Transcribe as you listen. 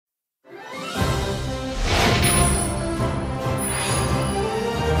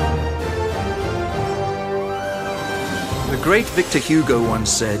great Victor Hugo once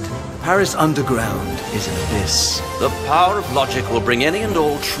said, Paris underground is an abyss. The power of logic will bring any and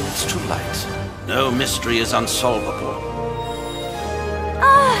all truths to light. No mystery is unsolvable.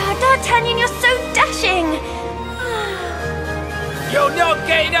 Ah, D'Artagnan, you're so dashing! You're not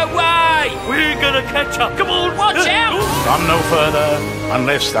getting away! We're gonna catch up. Come on, watch out! Come no further,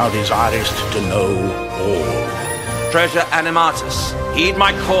 unless thou desirest to know all. Treasure animatus, heed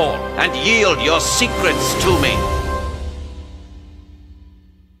my call and yield your secrets to me.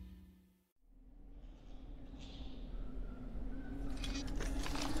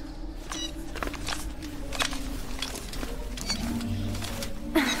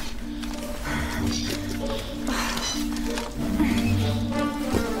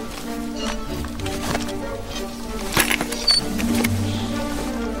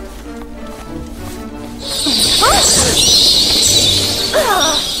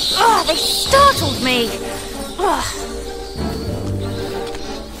 They startled me!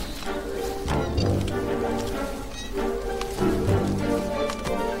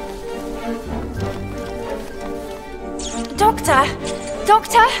 Doctor?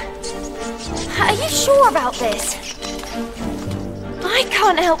 Doctor? Are you sure about this? I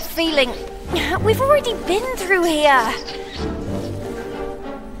can't help feeling... We've already been through here.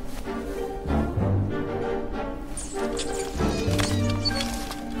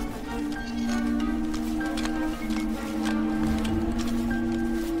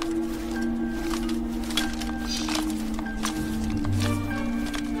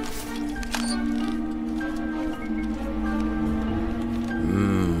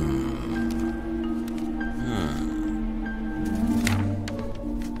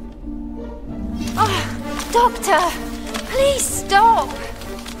 Doctor, please stop!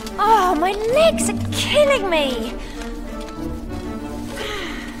 Oh, my legs are killing me!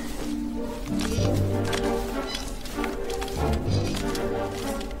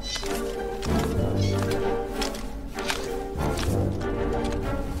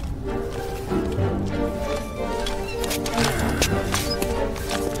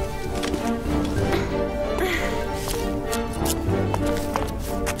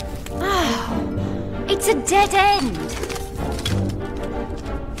 It's a dead end.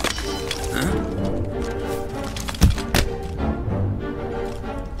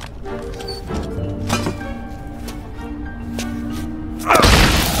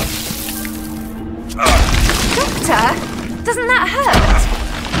 Doctor, doesn't that hurt?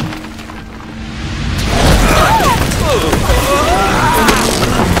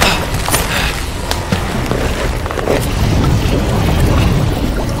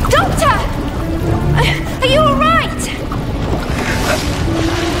 Doctor! Are you all right?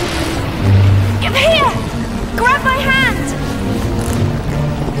 Here! Grab my hand!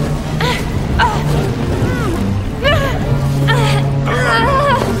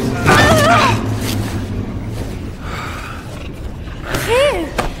 Phew!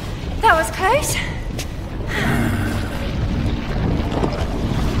 That was close.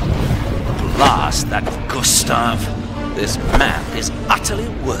 Blast that Gustav! This map is utterly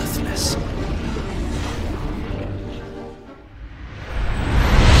worthless.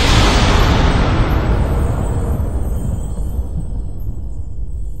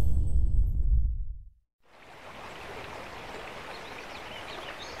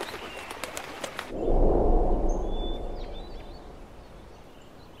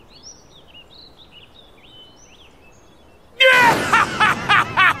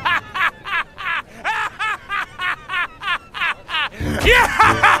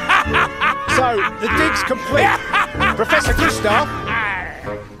 So, the dig's complete. Professor Gustav?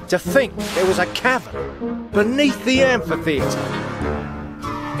 To think there was a cavern beneath the amphitheatre.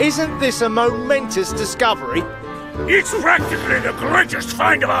 Isn't this a momentous discovery? It's practically the greatest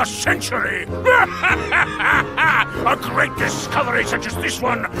find of our century! A great discovery such as this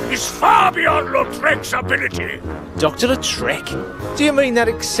one is far beyond Lautrec's ability! Dr. Lautrec? Do you mean that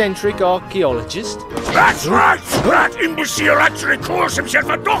eccentric archaeologist? That's right! That imbecile actually calls himself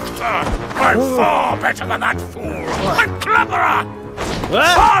a doctor! I'm far better than that fool! I'm cleverer!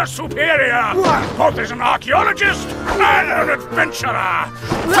 Far superior! Both as an archaeologist and an adventurer!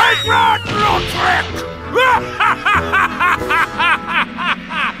 Take that, Lautrec!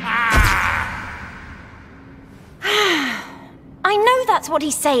 I know that's what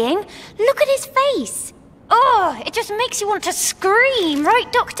he's saying. Look at his face. Oh, it just makes you want to scream,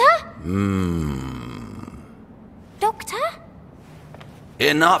 right, Doctor? Doctor?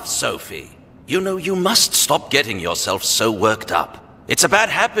 Enough, Sophie. You know, you must stop getting yourself so worked up. It's a bad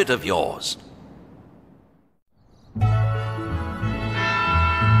habit of yours.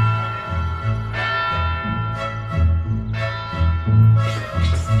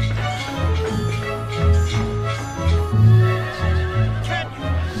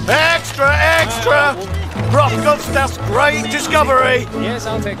 extra. Prof Gustav's great discovery. Yes,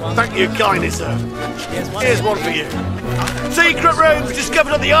 I'll take one. Thank you kindly, sir. Here's one for you. Secret rooms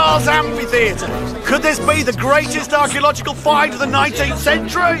discovered at the Ars Amphitheatre. Could this be the greatest archaeological find of the 19th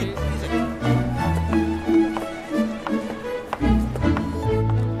century?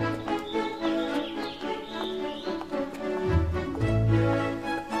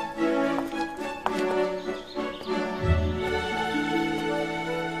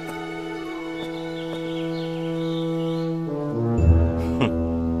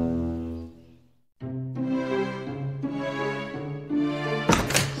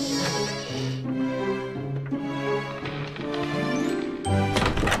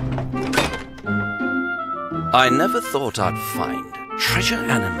 I never thought I'd find treasure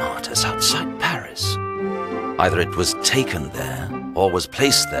animatus outside Paris. Either it was taken there, or was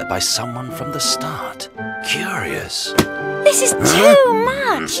placed there by someone from the start. Curious. This is too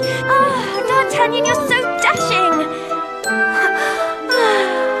much! Oh, D'Artagnan, you're so dashing!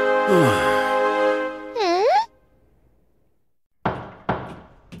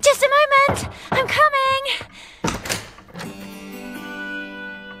 Just a moment! I'm coming!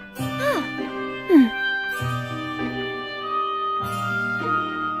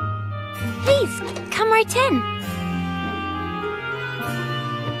 Please, come right in.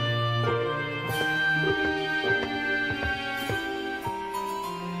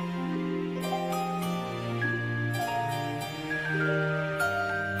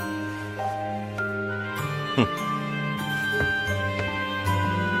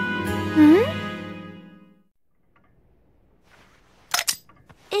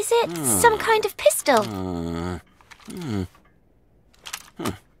 Is it some kind of pistol?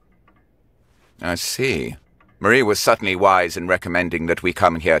 I see. Marie was certainly wise in recommending that we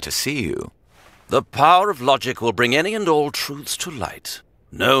come here to see you. The power of logic will bring any and all truths to light.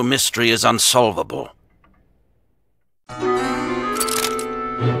 No mystery is unsolvable.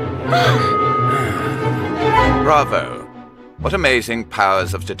 Bravo. What amazing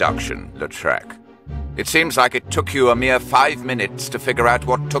powers of deduction, Lautrec. It seems like it took you a mere 5 minutes to figure out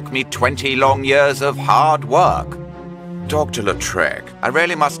what took me 20 long years of hard work. Dr. Lautrec, I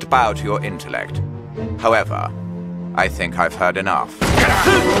really must bow to your intellect. However, I think I've heard enough.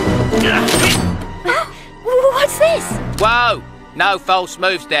 What's this? Whoa! No false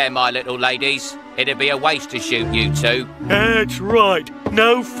moves there, my little ladies. It'd be a waste to shoot you two. That's right.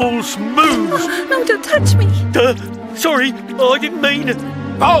 No false moves. No, don't touch me. Sorry, I didn't mean...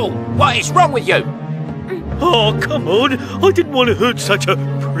 Paul, what is wrong with you? Oh, come on. I didn't want to hurt such a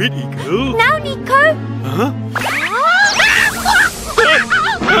pretty girl. Now, Nico. Huh?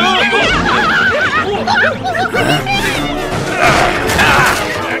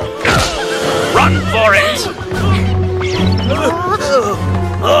 Run for it!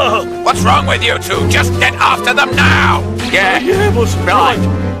 What's wrong with you two? Just get after them now! Yeah, was right.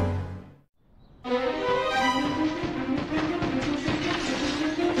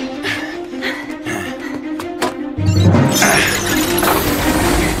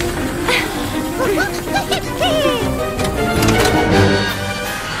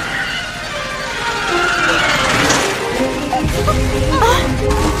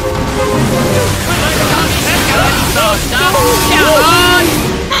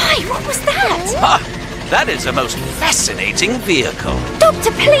 My, what was that? That is a most fascinating vehicle.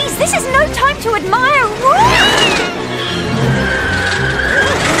 Doctor, please, this is no time to admire.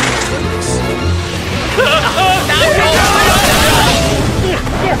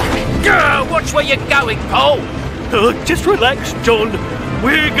 Watch where you're going, Paul. Just relax, John.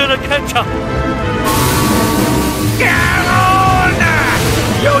 We're gonna catch up. Come on!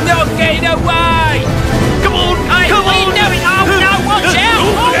 You're not getting away! Come on! Come on! Oh, no, watch out!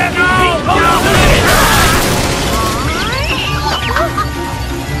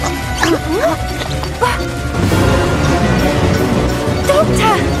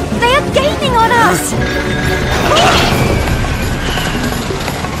 Doctor, they are gaining on us.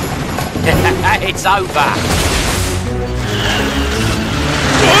 It's over.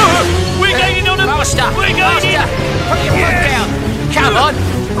 We're gaining on them! Master! We're gaining! Put your foot down! Come on!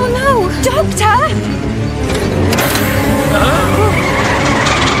 Oh no, Doctor!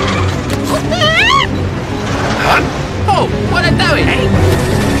 Paul, what are they doing?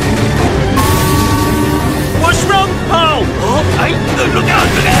 What's wrong, Paul? Oh, hey, look out!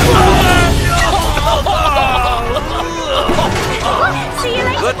 See you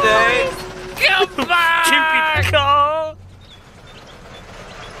later. Good day. Come back! Chimpy car!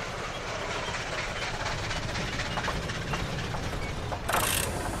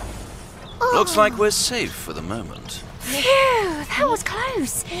 Looks like we're safe for the moment. Phew, that was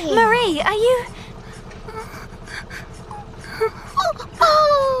close. Marie, are you...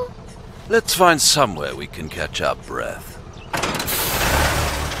 Let's find somewhere we can catch our breath.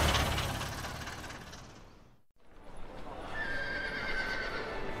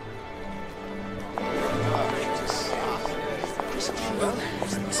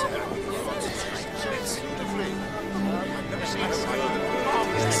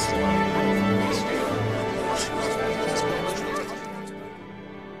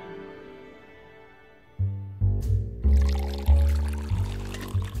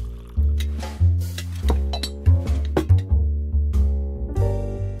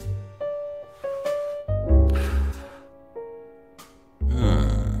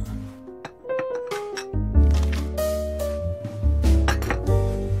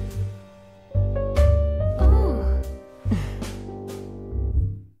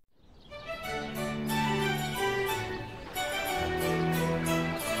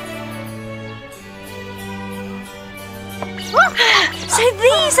 So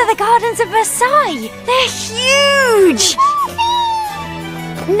these are the gardens of Versailles! They're huge!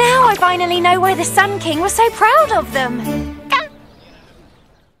 Now I finally know why the Sun King was so proud of them.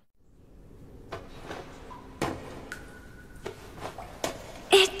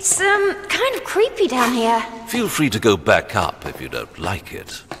 It's, kind of creepy down here. Feel free to go back up if you don't like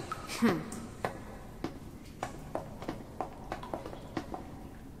it.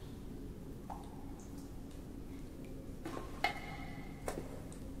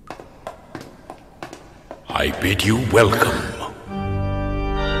 I bid you welcome.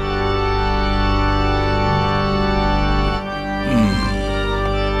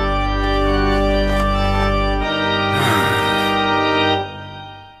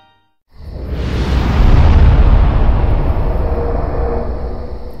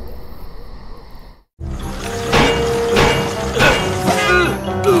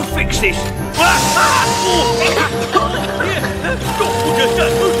 Fix this!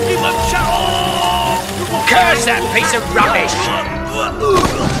 Curse that piece of rubbish!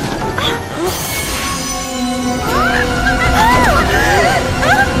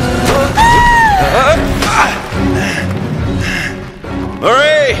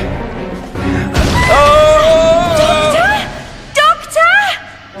 Marie! Doctor!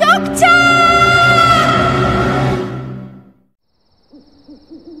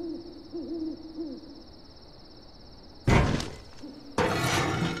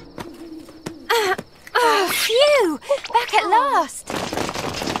 Phew! Back at last!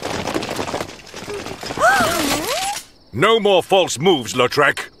 No more false moves,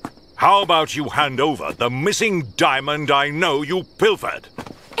 Lautrec. How about you hand over the missing diamond I know you pilfered?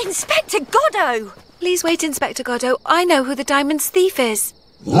 Inspector Godot! Please wait, Inspector Godot. I know who the diamond's thief is.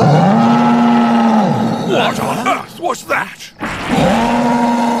 What on earth was that?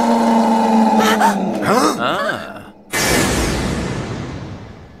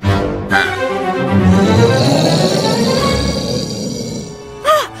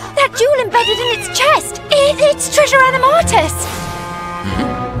 That jewel embedded in its chest! It's treasure animatus!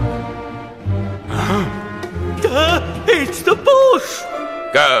 It's the boss!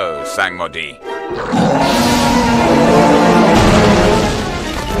 Go, Sangmodi.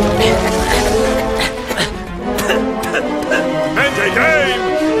 Enter game!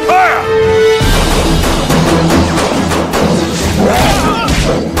 Fire!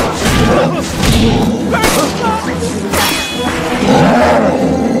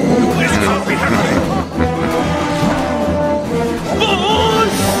 This can't be happening!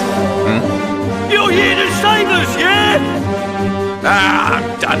 Boss! You're here to save us, yeah?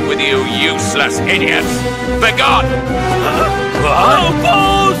 I'm done with you, useless idiots! Begone! Oh,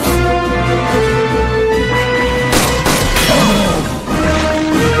 boss!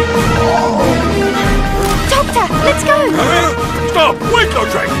 Doctor, let's go! Stop! Wait,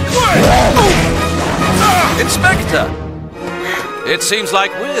 Lautrec! Wait! Inspector! It seems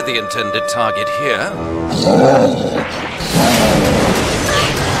like we're the intended target here.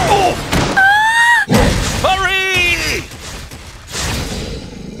 Hurry!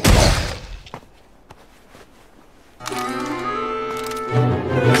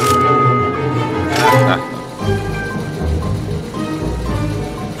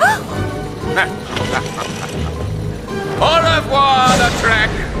 Au revoir,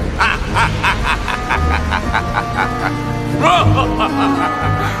 Lautrec!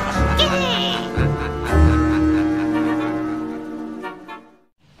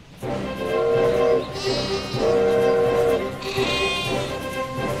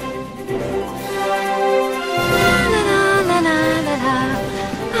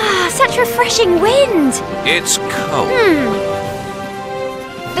 Such refreshing scorching wind. It's cold.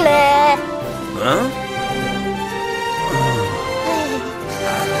 Bleh. Huh?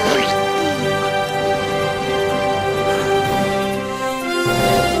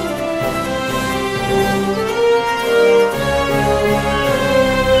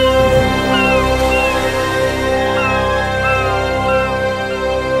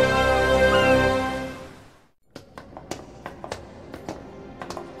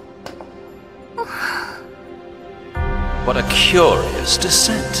 What a curious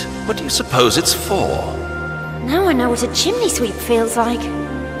descent. What do you suppose it's for? Now I know what a chimney sweep feels like.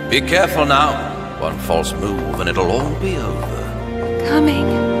 Be careful now. One false move and it'll all be over.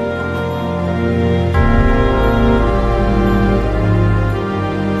 Coming.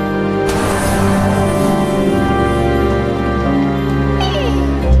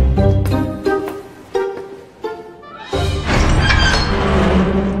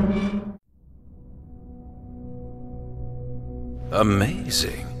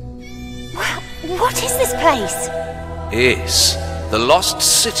 Amazing. What is this place? Is the lost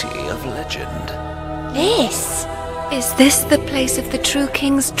city of legend. This? Is this the place of the true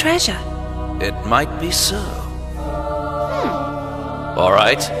king's treasure? It might be so. All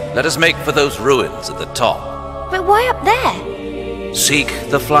right, let us make for those ruins at the top. But why up there? Seek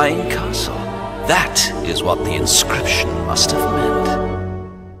the flying castle. That is what the inscription must have meant.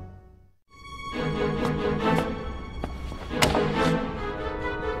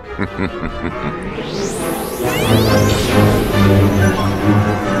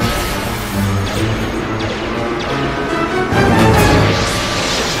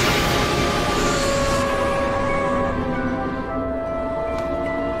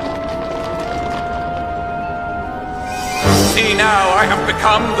 See now, I have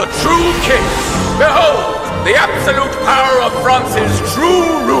become the true king. Behold, the absolute power of France's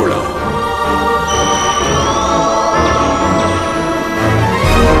true ruler.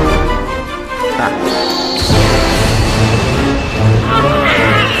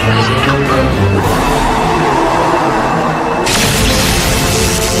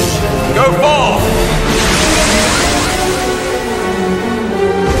 Go forth!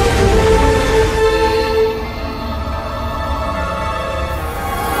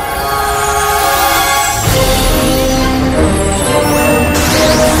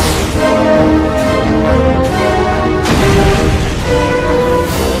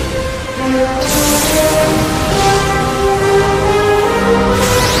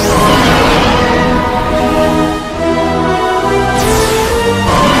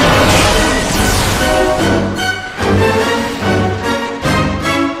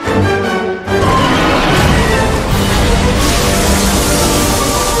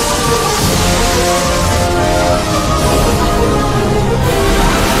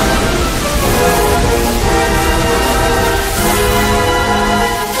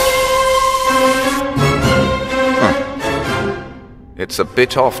 It's a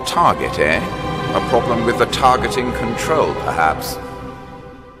bit off target, eh? A problem with the targeting control, perhaps.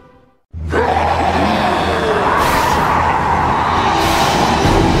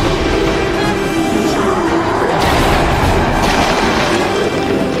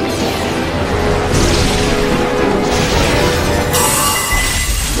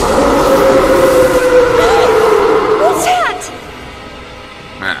 What's that?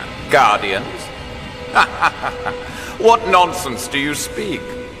 Guardians? What nonsense do you speak?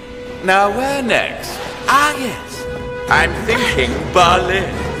 Now where next? Ah, yes. I'm thinking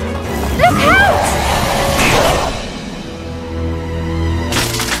Berlin. Look out!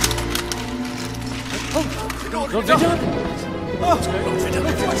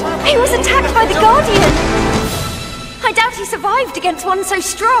 He was attacked by the Guardian. I doubt he survived against one so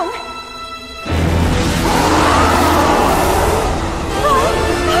strong.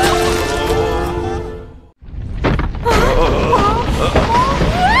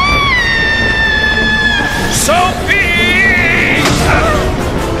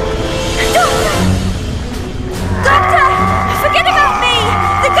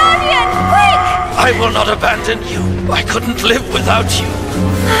 I will not abandon you. I couldn't live without you.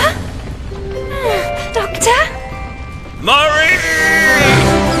 Huh? Doctor? Marie!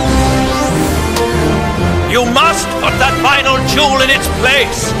 You must put that final jewel in its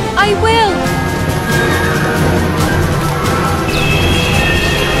place. I will.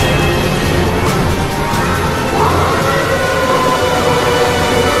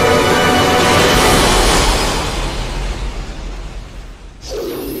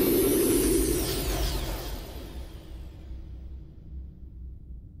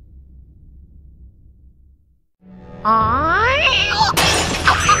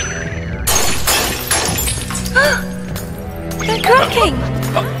 sinking!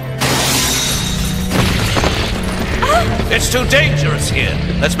 It's too dangerous here.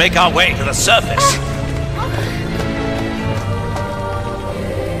 Let's make our way to the surface.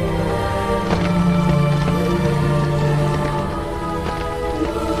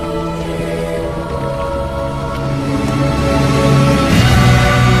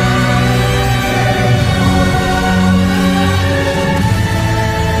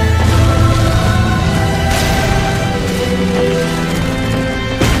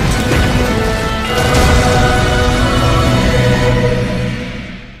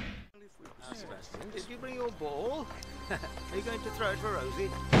 Did you bring your ball? Are you going to throw it for Rosie?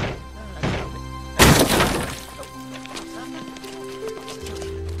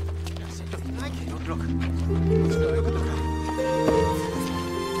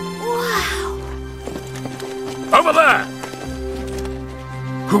 Over there!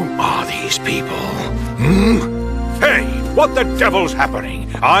 Who are these people? Hey, what the devil's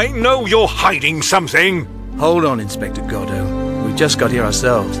happening? I know you're hiding something. Hold on, Inspector Godot. We just got here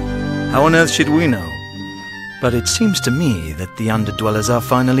ourselves. How on earth should we know? But it seems to me that the underdwellers are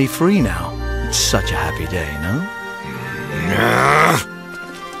finally free now. It's such a happy day, no?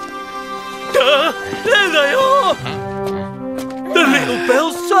 There they are! The little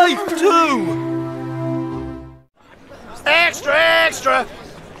bell's safe, too! Extra, extra!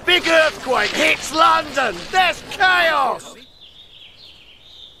 Big earthquake hits London! There's chaos!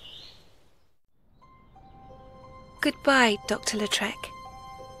 Goodbye, Dr. Lautrec.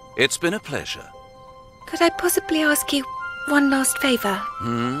 It's been a pleasure. Could I possibly ask you one last favour?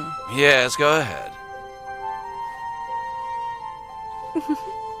 Yes, go ahead.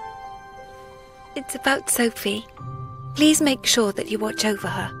 It's about Sophie. Please make sure that you watch over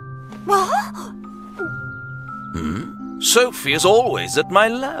her. What? Sophie is always at my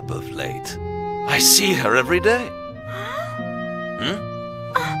lab of late. I see her every day.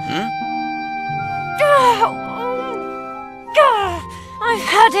 I've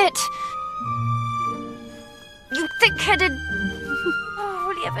had it. You thick-headed... Oh,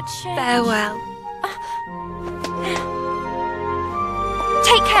 will you ever change? Farewell.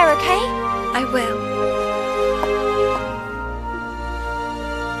 Take care, okay? I will.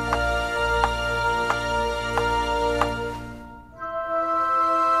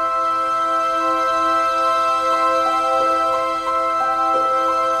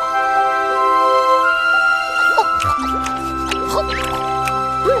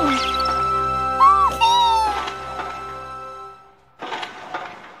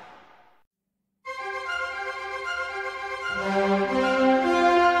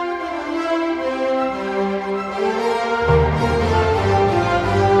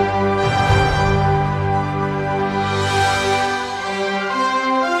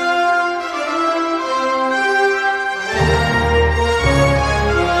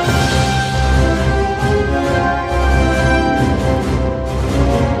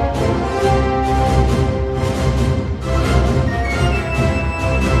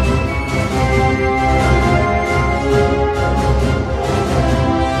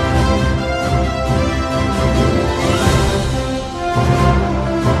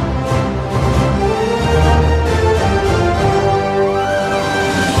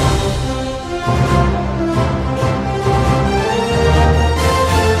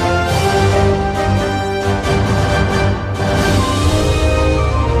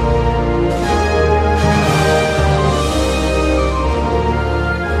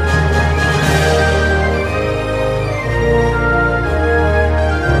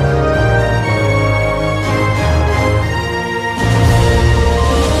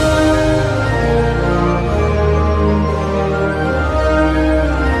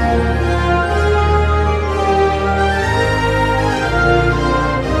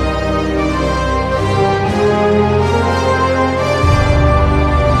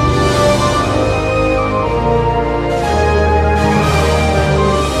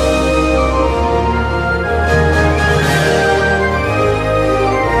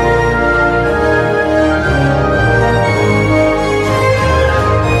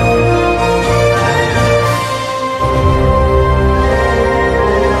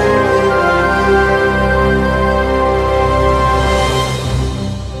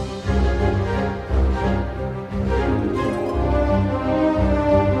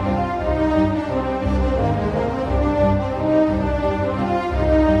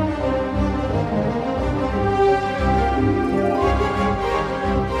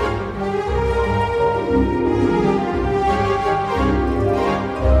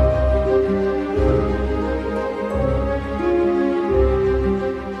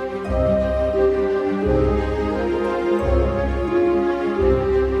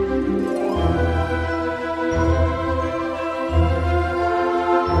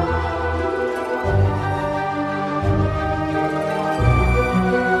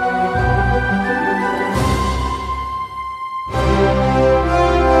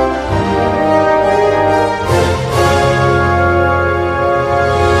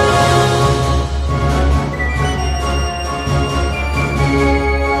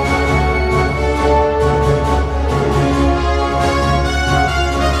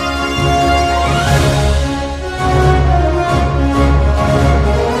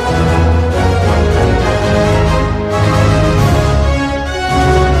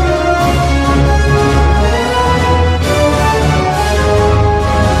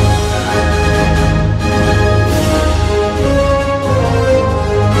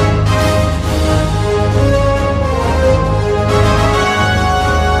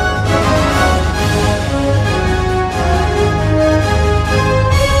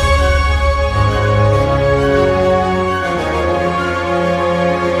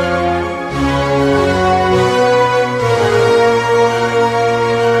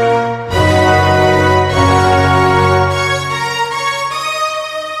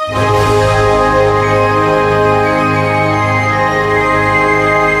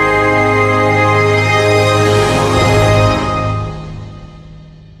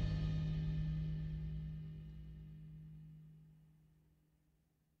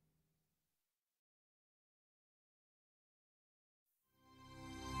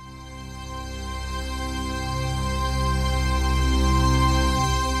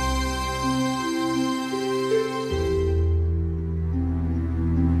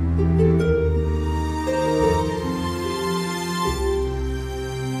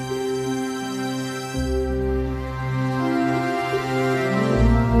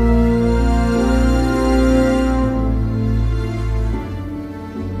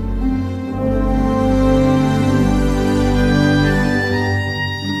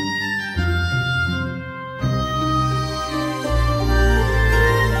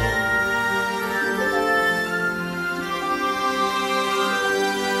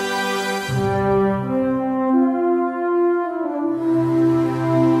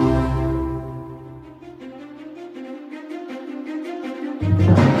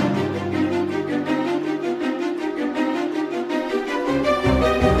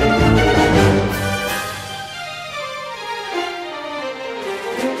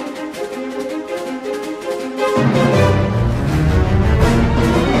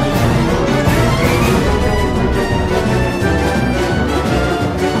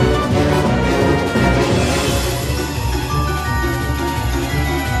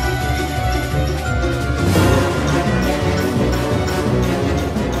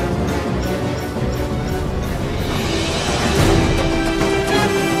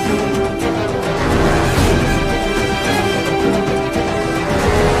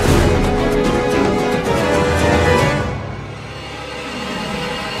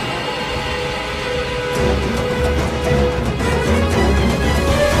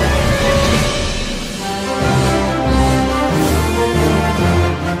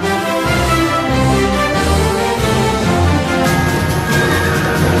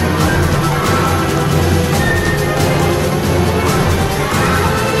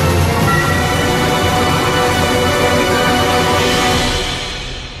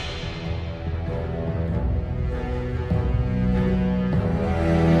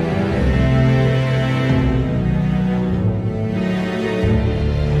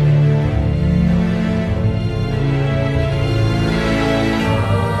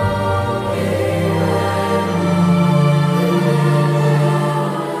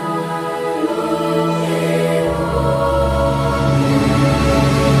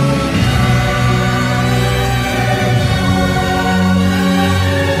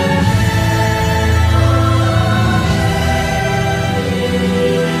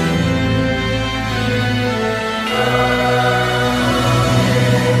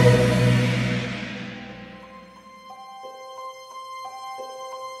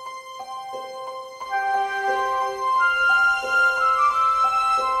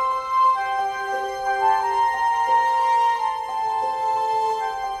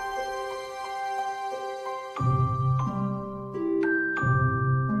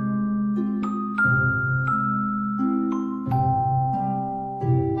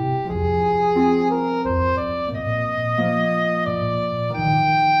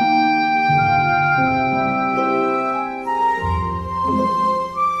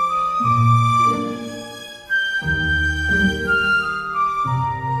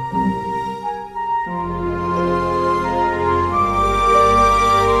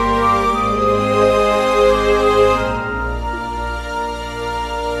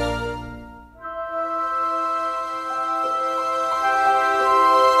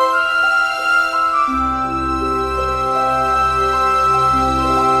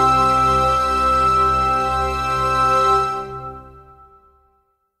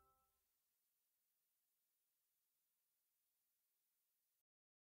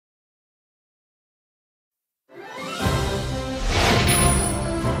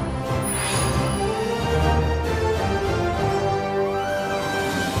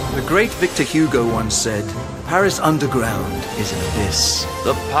 The great Victor Hugo once said, Paris underground is an abyss.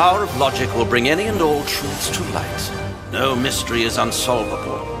 The power of logic will bring any and all truths to light. No mystery is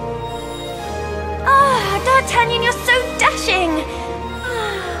unsolvable. Ah, D'Artagnan, you're so dashing!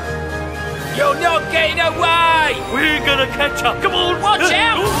 You're not getting away! We're gonna catch up. Come on, watch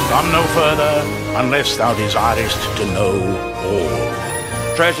out! Come no further, unless thou desirest to know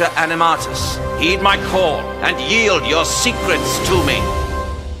all. Treasure Animatus, heed my call and yield your secrets to me.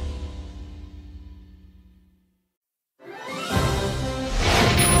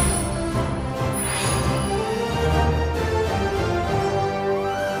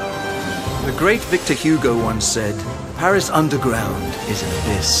 The great Victor Hugo once said, Paris underground is an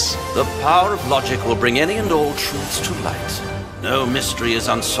abyss. The power of logic will bring any and all truths to light. No mystery is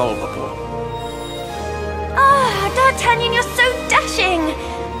unsolvable. Ah, D'Artagnan, you're so dashing!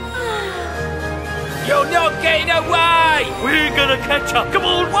 You're not getting away! We're gonna catch up. Come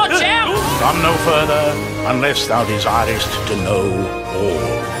on, watch out! Come no further, unless thou desirest to know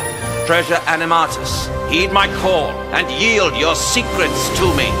all. Treasure Animatus, heed my call and yield your secrets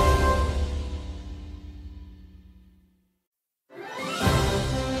to me.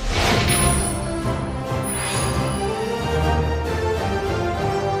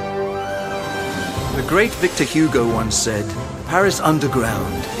 great Victor Hugo once said, Paris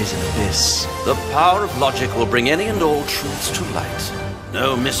underground is an abyss. The power of logic will bring any and all truths to light.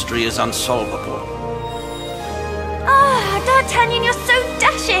 No mystery is unsolvable. Ah, D'Artagnan, you're so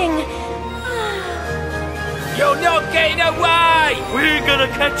dashing! You're not getting away! We're gonna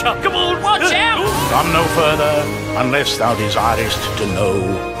catch up. Come on, watch out! Come no further, unless thou desirest to know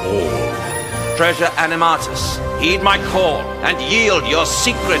all. Treasure Animatus, heed my call and yield your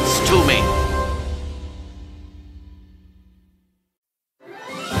secrets to me.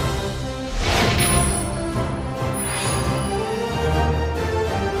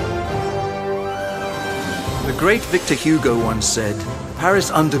 The great Victor Hugo once said,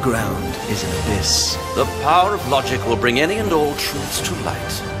 Paris underground is an abyss. The power of logic will bring any and all truths to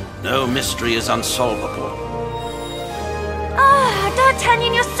light. No mystery is unsolvable. Ah,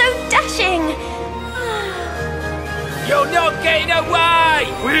 D'Artagnan, you're so dashing! You're not getting away!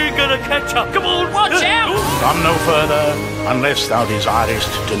 We're gonna catch up. Come on, watch out! Come no further, unless thou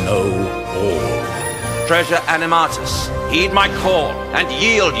desirest to know all. Treasure Animatus, heed my call and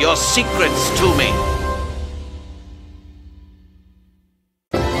yield your secrets to me.